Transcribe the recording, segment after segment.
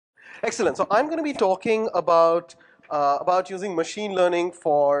Excellent. So I'm going to be talking about using machine learning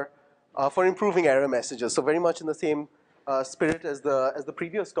for improving error messages. So very much in the same spirit as the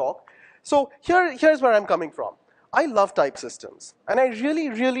previous talk. So here's where I'm coming from. I love type systems, and I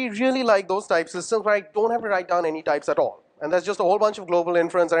really like those type systems where I don't have to write down any types at all, and there's just a whole bunch of global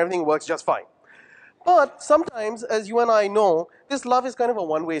inference and everything works just fine. But sometimes, as you and I know, this love is kind of a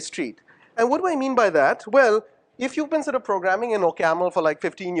one-way street. And what do I mean by that? Well, if you've been sort of programming in OCaml for like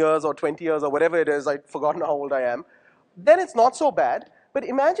 15 years or 20 years or whatever it is, I've forgotten how old I am, then it's not so bad. But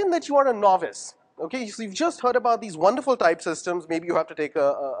imagine that you are a novice. Okay, so you've just heard about these wonderful type systems. Maybe you have to take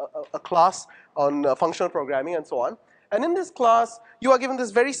a class on functional programming and so on. And in this class, you are given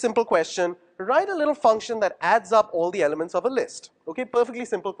this very simple question. Write a little function that adds up all the elements of a list. Okay, perfectly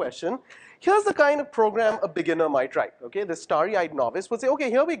simple question. Here's the kind of program a beginner might write. Okay, the starry-eyed novice would say,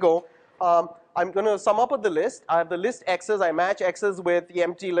 okay, here we go. I'm going to sum up with the list. I have the list x's. I match x's with the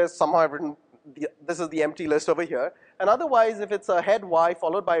empty list. Somehow I've written this is the empty list over here. And otherwise, if it's a head y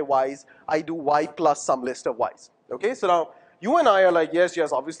followed by y's, I do y plus some list of y's. Okay, so now you and I are like, yes,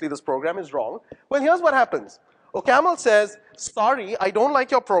 obviously this program is wrong. Well, here's what happens. OCaml says, sorry, I don't like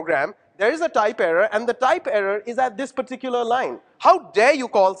your program. There is a type error, and the type error is at this particular line. How dare you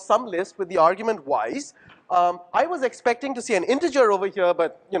call some list with the argument y's? I was expecting to see an integer over here,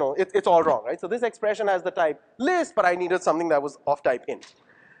 but you know, it's all wrong, right? So this expression has the type list, but I needed something that was of type int.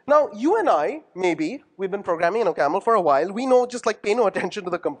 Now, you and I, maybe, we've been programming in OCaml for a while. We know, just like pay no attention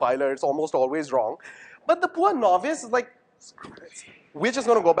to the compiler. It's almost always wrong. But the poor novice is like, screw this. We're just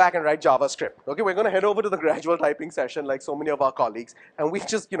going to go back and write JavaScript. Okay, we're going to head over to the gradual typing session like so many of our colleagues, and we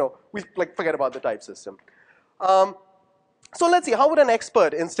just, you know, we like forget about the type system. So let's see, how would an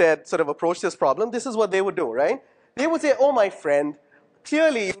expert instead sort of approach this problem? This is what they would do, right? They would say, oh, my friend,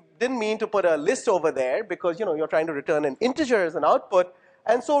 clearly you didn't mean to put a list over there because, you know, you're trying to return an integer as an output.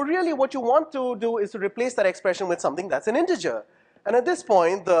 And so really what you want to do is to replace that expression with something that's an integer. And at this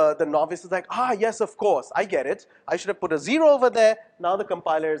point, the novice is like, ah, yes, of course, I get it. I should have put a 0 over there. Now the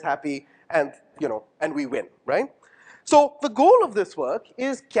compiler is happy, and, you know, and we win, right? So the goal of this work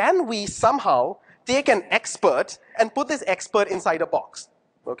is, can we somehow take an expert and put this expert inside a box?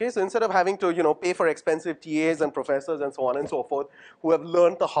 Okay, so instead of having to, you know, pay for expensive TAs and professors and so on and so forth, who have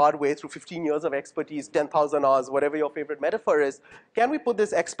learned the hard way through 15 years of expertise, 10,000 hours, whatever your favorite metaphor is, can we put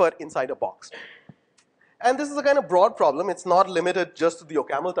this expert inside a box? And this is a kind of broad problem. It's not limited just to the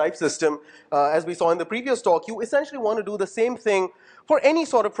OCaml type system. As we saw in the previous talk, you essentially want to do the same thing for any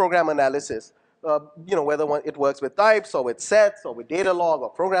sort of program analysis. You know, whether it works with types or with sets or with data log or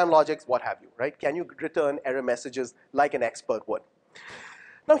program logics, what have you, right? Can you return error messages like an expert would?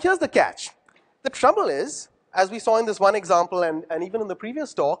 Now, here's the catch. The trouble is, as we saw in this one example and even in the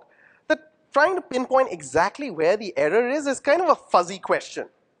previous talk, that trying to pinpoint exactly where the error is kind of a fuzzy question.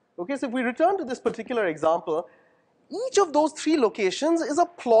 Okay, so if we return to this particular example, each of those 3 locations is a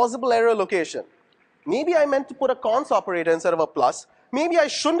plausible error location. Maybe I meant to put a cons operator instead of a plus. Maybe I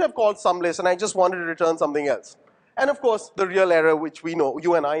shouldn't have called some list and I just wanted to return something else. And of course, the real error, which we know,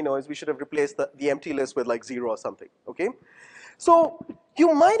 you and I know, is we should have replaced the empty list with like 0 or something, okay? So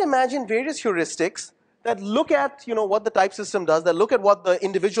you might imagine various heuristics that look at, you know, what the type system does, that look at what the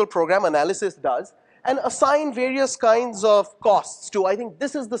individual program analysis does, and assign various kinds of costs to, I think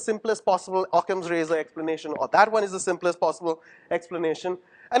this is the simplest possible Occam's razor explanation, or that one is the simplest possible explanation.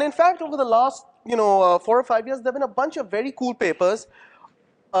 And in fact, over the last, you know, 4 or 5 years, there have been a bunch of very cool papers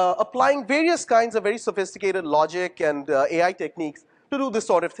applying various kinds of very sophisticated logic and AI techniques to do this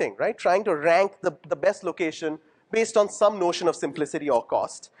sort of thing, right? Trying to rank the best location based on some notion of simplicity or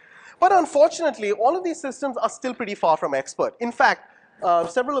cost. But unfortunately, all of these systems are still pretty far from expert. In fact,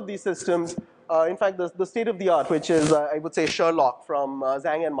 several of these systems, in fact, the state of the art, which is, I would say, SHErrLoc from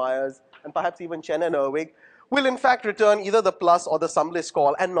Zhang and Myers, and perhaps even Chen and Erwig, will in fact return either the plus or the sum list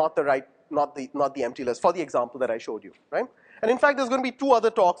call and not the empty list, for the example that I showed you, right? And in fact, there's going to be 2 other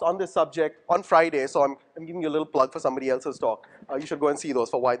talks on this subject on Friday, so I'm giving you a little plug for somebody else's talk. You should go and see those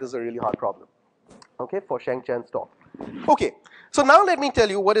for why this is a really hard problem. Okay, for Sheng Chen's talk. Okay, so now let me tell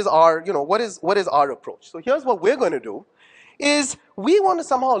you what is our, you know, what is our approach. So here's what we're going to do, is we want to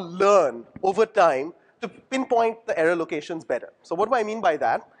somehow learn over time to pinpoint the error locations better. So what do I mean by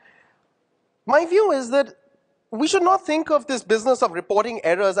that? My view is that we should not think of this business of reporting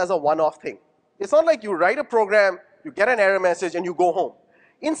errors as a one-off thing. It's not like you write a program, you get an error message, and you go home.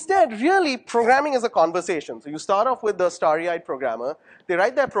 Instead, really, programming is a conversation. So you start off with the starry-eyed programmer. They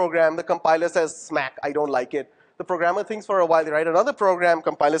write their program. The compiler says, smack, I don't like it. The programmer thinks for a while. They write another program.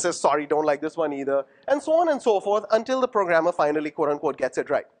 Compiler says, sorry, don't like this one either. And so on and so forth until the programmer finally, quote unquote, gets it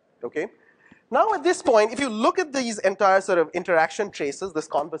right. Okay? Now at this point, if you look at these entire sort of interaction traces, this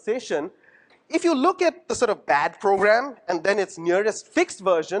conversation, if you look at the sort of bad program and then its nearest fixed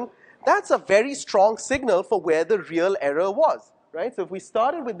version, that's a very strong signal for where the real error was, right? So if we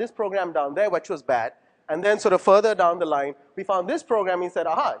started with this program down there, which was bad, and then sort of further down the line, we found this program, we said,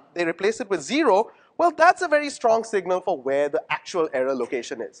 aha, they replaced it with 0, well, that's a very strong signal for where the actual error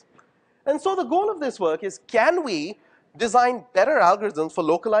location is. And so the goal of this work is, can we design better algorithms for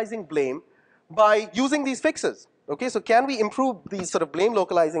localizing blame by using these fixes? Okay, so can we improve these sort of blame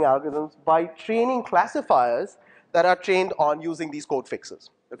localizing algorithms by training classifiers that are trained on using these code fixes?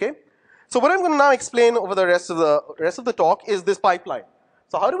 Okay, so what I'm going to now explain over the rest of the talk is this pipeline.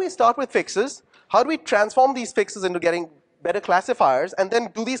 So how do we start with fixes? How do we transform these fixes into getting better classifiers, and then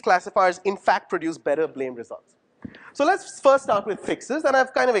do these classifiers in fact produce better blame results? So let's first start with fixes, and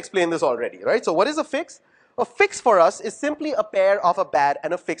I've kind of explained this already, right? So what is a fix? A fix for us is simply a pair of a bad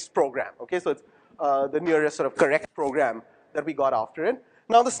and a fixed program. Okay, so it's the nearest sort of correct program that we got after it.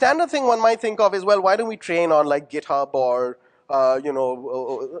 Now the standard thing one might think of is, well, why don't we train on like GitHub or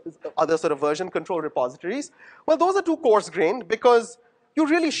other sort of version control repositories? Well, those are too coarse-grained because you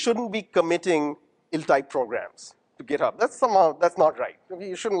really shouldn't be committing ill-typed programs to GitHub. That's not right.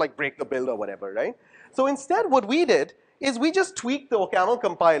 You shouldn't like break the build or whatever, right? So instead, what we did is we just tweaked the OCaml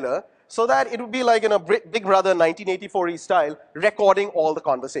compiler so that it would be like in a Big Brother 1984 style, recording all the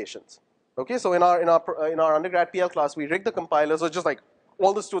conversations. Okay, so in our undergrad PL class, we rigged the compiler, so just like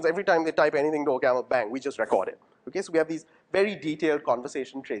all the students, every time they type anything to OCaml, bang, we just record it. Okay, so we have these very detailed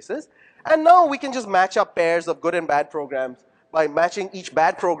conversation traces, and now we can just match up pairs of good and bad programs by matching each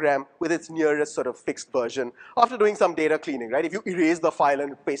bad program with its nearest sort of fixed version after doing some data cleaning, right? If you erase the file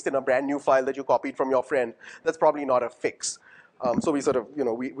and paste in a brand new file that you copied from your friend, that's probably not a fix. So we sort of,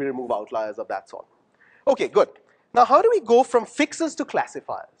 we remove outliers of that sort. Okay, good. Now how do we go from fixes to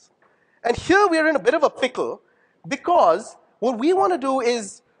classifiers? And here we're in a bit of a pickle because what we want to do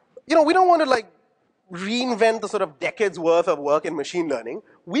is, we don't want to like reinvent the sort of decades worth of work in machine learning.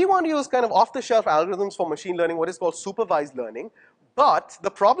 We want to use kind of off-the-shelf algorithms for machine learning, what is called supervised learning. But the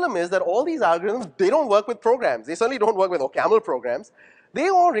problem is that all these algorithms, they don't work with programs. They certainly don't work with OCaml programs. They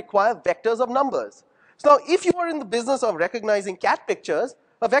all require vectors of numbers. So now, if you are in the business of recognizing cat pictures,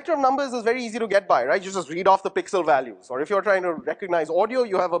 a vector of numbers is very easy to get by, right? You just read off the pixel values. Or if you're trying to recognize audio,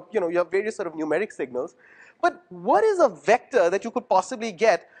 you have you have various sort of numeric signals. But what is a vector that you could possibly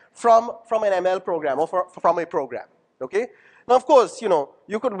get from an ML program or from a program? Okay. Now, of course,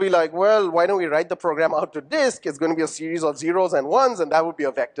 you could be like, well, why don't we write the program out to disk? It's going to be a series of zeros and ones, and that would be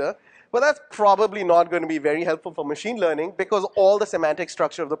a vector. But that's probably not going to be very helpful for machine learning because all the semantic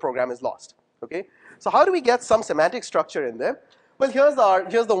structure of the program is lost. Okay. So how do we get some semantic structure in there? Well, here's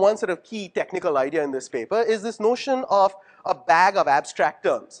the one sort of key technical idea in this paper is this notion of a bag of abstract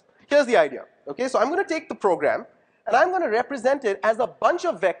terms. Here's the idea. Okay, so I'm going to take the program and I'm going to represent it as a bunch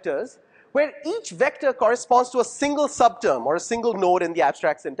of vectors where each vector corresponds to a single subterm or a single node in the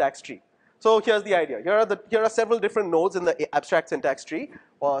abstract syntax tree. So here's the idea. Here are several different nodes in the abstract syntax tree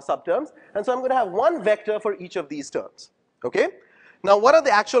or subterms, and so I'm going to have one vector for each of these terms. Okay? Now, what are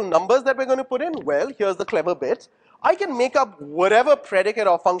the actual numbers that we're going to put in? Well, here's the clever bit. I can make up whatever predicate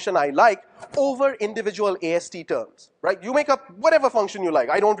or function I like over individual AST terms, right? You make up whatever function you like.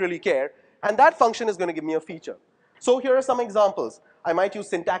 I don't really care. And that function is going to give me a feature. So here are some examples. I might use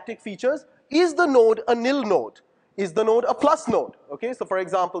syntactic features. Is the node a nil node? Is the node a plus node? Okay, so for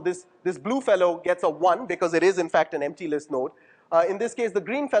example, this blue fellow gets a 1 because it is in fact an empty list node. In this case, the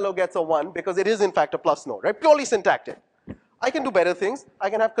green fellow gets a 1 because it is in fact a plus node, right? Purely syntactic. I can do better things.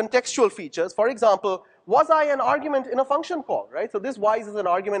 I can have contextual features. For example, was I an argument in a function call, right? So this wise is an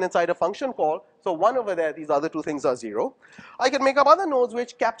argument inside a function call. So 1 over there, these other two things are 0. I can make up other nodes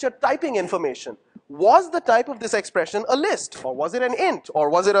which capture typing information. Was the type of this expression a list? Or was it an int? Or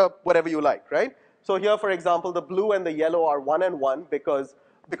was it a whatever you like, right? So here, for example, the blue and the yellow are 1 and 1 because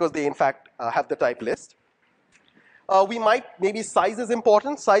they in fact have the type list. Maybe size is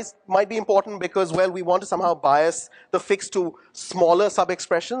important. Size might be important because, well, we want to somehow bias the fix to smaller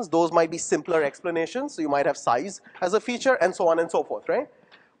sub-expressions. Those might be simpler explanations. So you might have size as a feature and so on and so forth, right?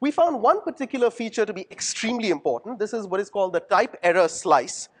 We found one particular feature to be extremely important. This is what is called the type error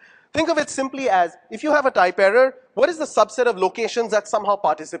slice. Think of it simply as, if you have a type error, what is the subset of locations that somehow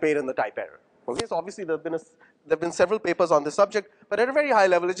participate in the type error? Okay, so obviously there have been several papers on this subject, but at a very high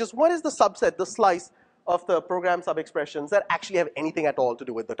level, it's just what is the subset, the slice of the program sub-expressions that actually have anything at all to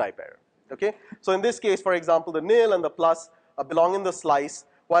do with the type error. Okay? So in this case, for example, the nil and the plus belong in the slice,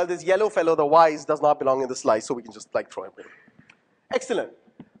 while this yellow fellow, the wise, does not belong in the slice, so we can just like throw him in. Excellent.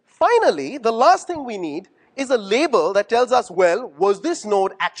 Finally, the last thing we need is a label that tells us, well, was this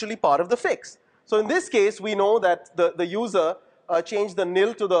node actually part of the fix? So in this case, we know that the user changed the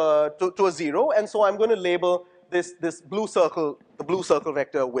nil to a 0, and so I'm going to label this blue circle, the blue circle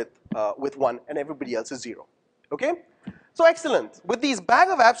vector with 1, and everybody else is 0. Okay? So excellent. With these bag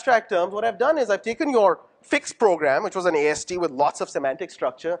of abstract terms, what I've done is I've taken your fixed program, which was an AST with lots of semantic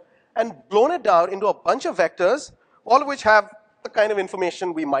structure, and blown it down into a bunch of vectors, all of which have the kind of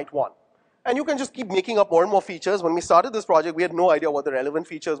information we might want. And you can just keep making up more and more features. When we started this project, we had no idea what the relevant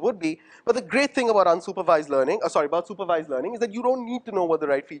features would be. But the great thing about supervised learning is that you don't need to know what the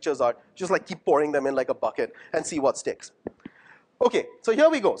right features are. Just like keep pouring them in like a bucket and see what sticks. Okay, so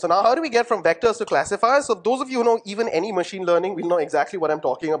here we go. So now how do we get from vectors to classifiers? So those of you who know even any machine learning will know exactly what I'm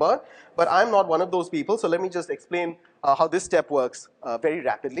talking about. But I'm not one of those people, so let me just explain how this step works very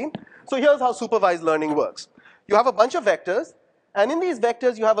rapidly. So here's how supervised learning works. You have a bunch of vectors, and in these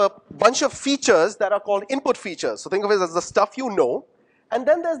vectors you have a bunch of features that are called input features. So think of it as the stuff you know. And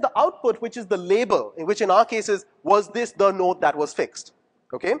then there's the output, which is the label, which in our case is, was this the node that was fixed?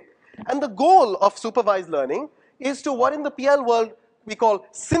 Okay? And the goal of supervised learning is to what in the PL world we call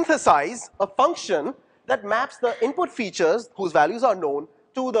synthesize a function that maps the input features whose values are known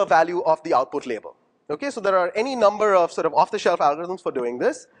to the value of the output label. Okay, so there are any number of sort of off-the-shelf algorithms for doing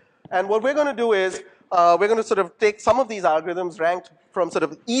this. And what we're going to do is we're going to sort of take some of these algorithms ranked from sort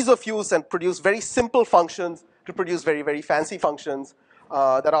of ease of use and produce very simple functions to produce very, very fancy functions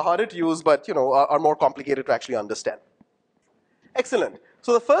that are harder to use but are more complicated to actually understand. Excellent.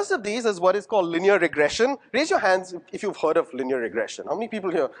 So the first of these is what is called linear regression. Raise your hands if you've heard of linear regression. How many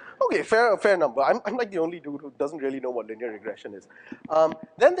people here? Okay, fair number. I'm like the only dude who doesn't really know what linear regression is.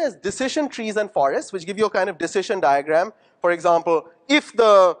 Then there's decision trees and forests, which give you a kind of decision diagram. For example, if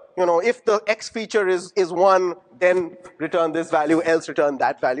the X feature is 1, then return this value, else return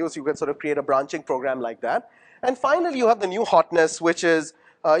that value. So you can sort of create a branching program like that. And finally, you have the new hotness, which is,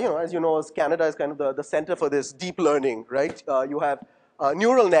 as you know, as Canada is kind of the center for this deep learning, right? You have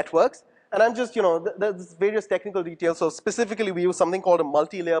neural networks, and I'm just, there's various technical details. So specifically, we use something called a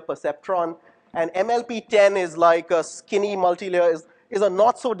multi-layer perceptron, and MLP10 is like a skinny multi-layer, is a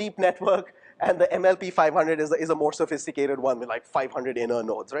not so deep network, and the MLP 500 is a more sophisticated one with like 500 inner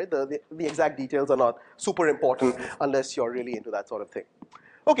nodes, right? The exact details are not super important unless you're really into that sort of thing.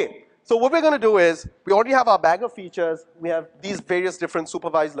 Okay, so what we're going to do is, we already have our bag of features, we have these various different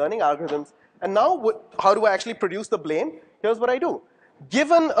supervised learning algorithms, and now how do I actually produce the blame? Here's what I do.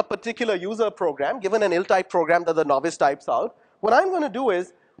 Given a particular user program, given an ill-typed program that the novice types out, what I'm going to do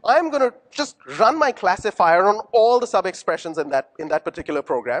is, I'm going to just run my classifier on all the sub-expressions in that particular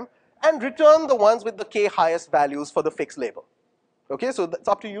program, and return the ones with the k highest values for the fixed label. Okay, so it's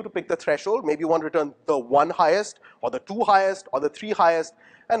up to you to pick the threshold. Maybe you want to return the 1 highest, or the 2 highest, or the 3 highest,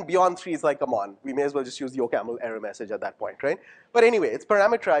 and beyond 3 is like, come on, we may as well just use the OCaml error message at that point, right? But anyway, it's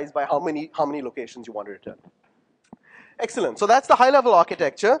parameterized by how many locations you want to return. Excellent, so that's the high-level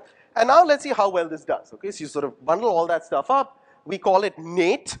architecture. And now let's see how well this does. Okay, so you sort of bundle all that stuff up. We call it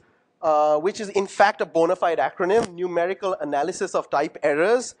NATE, which is in fact a bona fide acronym, Numerical Analysis of Type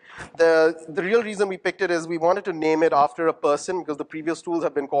Errors. The real reason we picked it is we wanted to name it after a person because the previous tools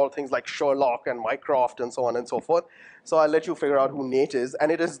have been called things like SHErrLoc and Mycroft and so on and so forth. So I'll let you figure out who Nate is,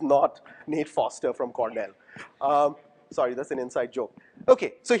 and it is not Nate Foster from Cornell. Sorry, that's an inside joke.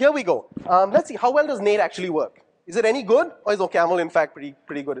 Okay, so here we go. Let's see, how well does Nate actually work? Is it any good, or is OCaml in fact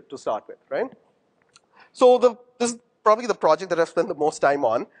pretty good to start with, right? So this is probably the project that I've spent the most time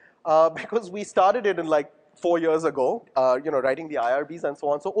on because we started it in like 4 years ago, writing the IRBs and so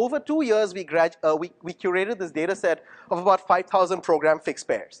on. So over 2 years, we curated this data set of about 5,000 program fixed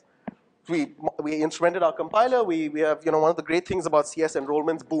pairs. We instrumented our compiler. We have, one of the great things about CS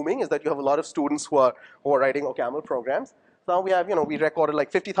enrollments booming is that you have a lot of students who are writing OCaml programs. So now we have, we recorded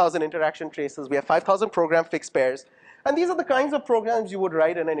like 50,000 interaction traces. We have 5,000 program fixed pairs. And these are the kinds of programs you would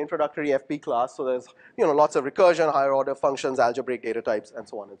write in an introductory FP class. So there's, lots of recursion, higher order functions, algebraic data types, and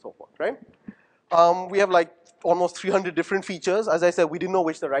so on and so forth, right? We have like almost 300 different features. As I said, we didn't know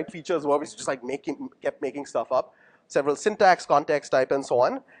which the right features were. We just like kept making stuff up. Several syntax, context type, and so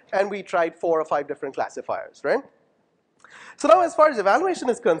on. And we tried 4 or 5 different classifiers, right? So now as far as evaluation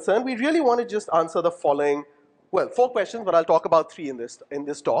is concerned, we really want to just answer the following, 4 questions, but I'll talk about 3 in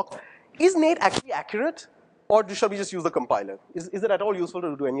this talk. Is Nate actually accurate? Or shall we just use the compiler? Is it at all useful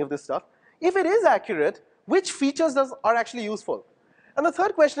to do any of this stuff? If it is accurate, which features are actually useful? And the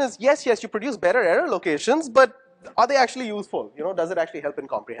third question is, yes, you produce better error locations, but are they actually useful? Does it actually help in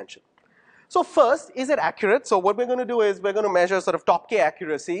comprehension? So first, is it accurate? So what we're going to do is we're going to measure sort of top k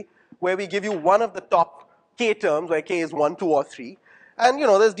accuracy, where we give you one of the top k terms, where k is 1, 2, or 3. And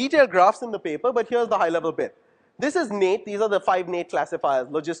there's detailed graphs in the paper, but here's the high-level bit. This is NATE. These are the 5 NATE classifiers: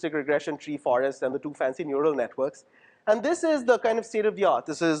 logistic regression, tree, forest, and the 2 fancy neural networks. And this is the kind of state of the art.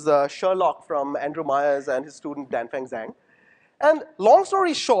 This is SHErrLoc from Andrew Myers and his student Danfeng Zhang. And long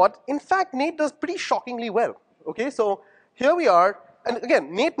story short, in fact, NATE does pretty shockingly well. Okay, so here we are. And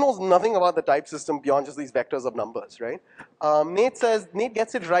again, NATE knows nothing about the type system beyond just these vectors of numbers, right? NATE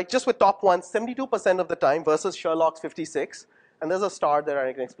gets it right just with top ones 72% of the time versus SHErrLoc's 56. And there's a star there, and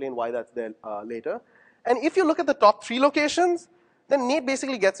I can explain why that's there later. And if you look at the top 3 locations, then NATE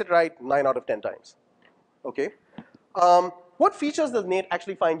basically gets it right 9 out of 10 times. Okay. What features does NATE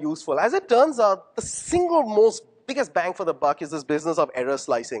actually find useful? As it turns out, the single most biggest bang for the buck is this business of error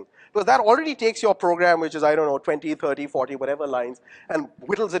slicing. Because that already takes your program, which is, I don't know, 20, 30, 40, whatever lines, and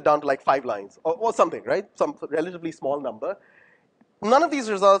whittles it down to like 5 lines or something, right? Some relatively small number. None of these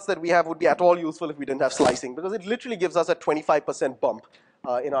results that we have would be at all useful if we didn't have slicing, because it literally gives us a 25% bump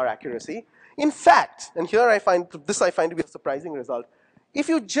in our accuracy. In fact, and here I find to be a surprising result, if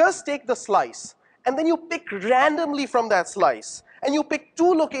you just take the slice, and then you pick randomly from that slice, and you pick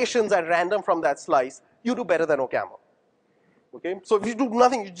 2 locations at random from that slice, you do better than OCaml. Okay? So if you do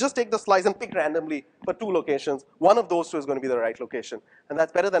nothing, you just take the slice and pick randomly for 2 locations, one of those 2 is going to be the right location. And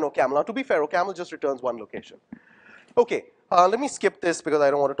that's better than OCaml. Now, to be fair, OCaml just returns 1 location. Okay, let me skip this because I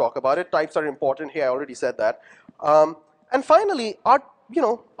don't want to talk about it. Types are important here, I already said that. And finally, are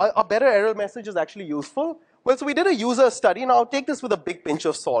better error messages actually useful? Well, so we did a user study. Now, take this with a big pinch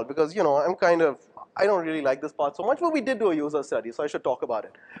of salt because, I don't really like this part so much, but we did do a user study, so I should talk about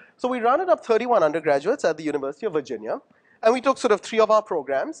it. So we rounded up 31 undergraduates at the University of Virginia, and we took sort of 3 of our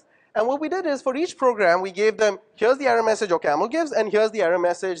programs. And what we did is, for each program, we gave them, here's the error message OCaml gives, and here's the error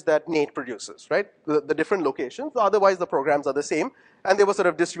message that NATE produces, right? The different locations. Otherwise, the programs are the same, and they were sort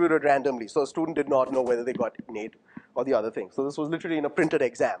of distributed randomly. So a student did not know whether they got NATE or the other thing. So this was literally in a printed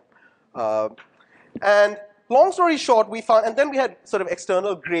exam. And long story short, we found, and then we had sort of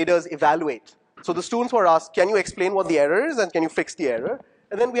external graders evaluate. So the students were asked, can you explain what the error is, and can you fix the error?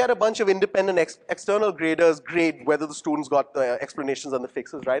 And then we had a bunch of independent external graders grade whether the students got the explanations and the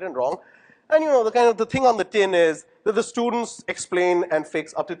fixes right and wrong. And the thing on the tin is that the students explain and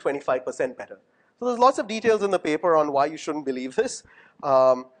fix up to 25% better. So there's lots of details in the paper on why you shouldn't believe this.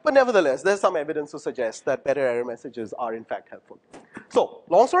 But nevertheless, there's some evidence to suggest that better error messages are in fact helpful. So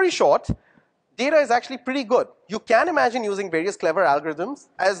long story short, data is actually pretty good. You can imagine using various clever algorithms,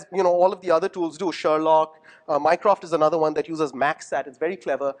 as all of the other tools do. SHErrLoc, Mycroft is another one that uses MaxSat. It's very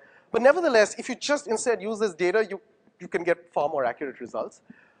clever. But nevertheless, if you just instead use this data, you can get far more accurate results.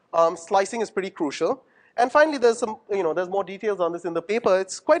 Slicing is pretty crucial. And finally, there's more details on this in the paper.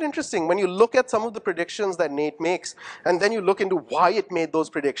 It's quite interesting when you look at some of the predictions that NATE makes, and then you look into why it made those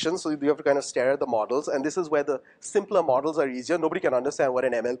predictions. So you have to kind of stare at the models. And this is where the simpler models are easier. Nobody can understand what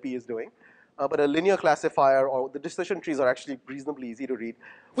an MLP is doing. But a linear classifier or the decision trees are actually reasonably easy to read.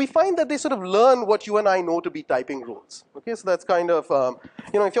 We find that they sort of learn what you and I know to be typing rules. Okay, so that's kind of,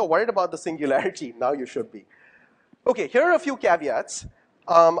 if you're worried about the singularity, now you should be. Okay, here are a few caveats.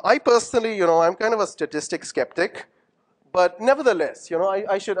 I personally, I'm kind of a statistics skeptic, but nevertheless,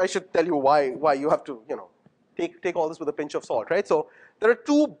 I should tell you why you have to, take all this with a pinch of salt, right? So there are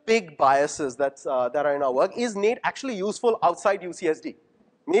 2 big biases that are in our work. Is NATE actually useful outside UCSD?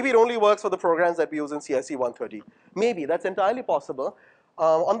 Maybe it only works for the programs that we use in CSE 130. Maybe, that's entirely possible.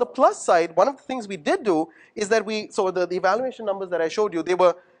 On the plus side, one of the things we did do is that the evaluation numbers that I showed you, they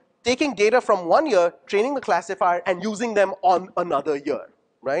were taking data from 1 year, training the classifier, and using them on another year,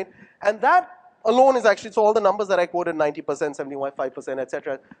 right? And that alone is actually, so all the numbers that I quoted, 90%, 75%,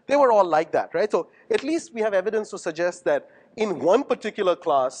 etc., they were all like that, right? So at least we have evidence to suggest that in one particular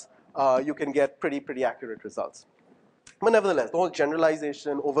class, you can get pretty accurate results. But nevertheless, the whole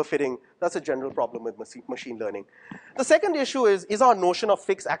generalization, overfitting, that's a general problem with machine learning. The second issue is our notion of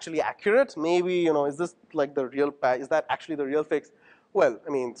fix actually accurate? Maybe, is this like the real, is that actually the real fix? Well,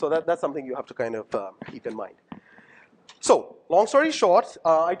 so that's something you have to kind of keep in mind. So, long story short,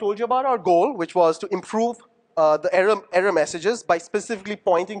 I told you about our goal, which was to improve the error messages by specifically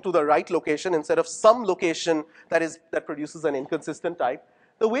pointing to the right location instead of some location that produces an inconsistent type.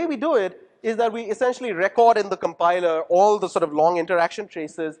 The way we do it is that we essentially record in the compiler all the sort of long interaction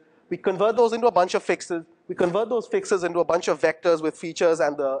traces. We convert those into a bunch of fixes. We convert those fixes into a bunch of vectors with features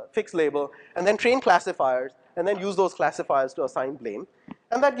and the fix label, and then train classifiers, and then use those classifiers to assign blame.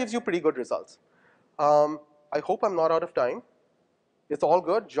 And that gives you pretty good results. I hope I'm not out of time. It's all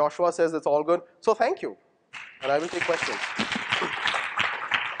good. Joshua says it's all good. So thank you. And I will take questions.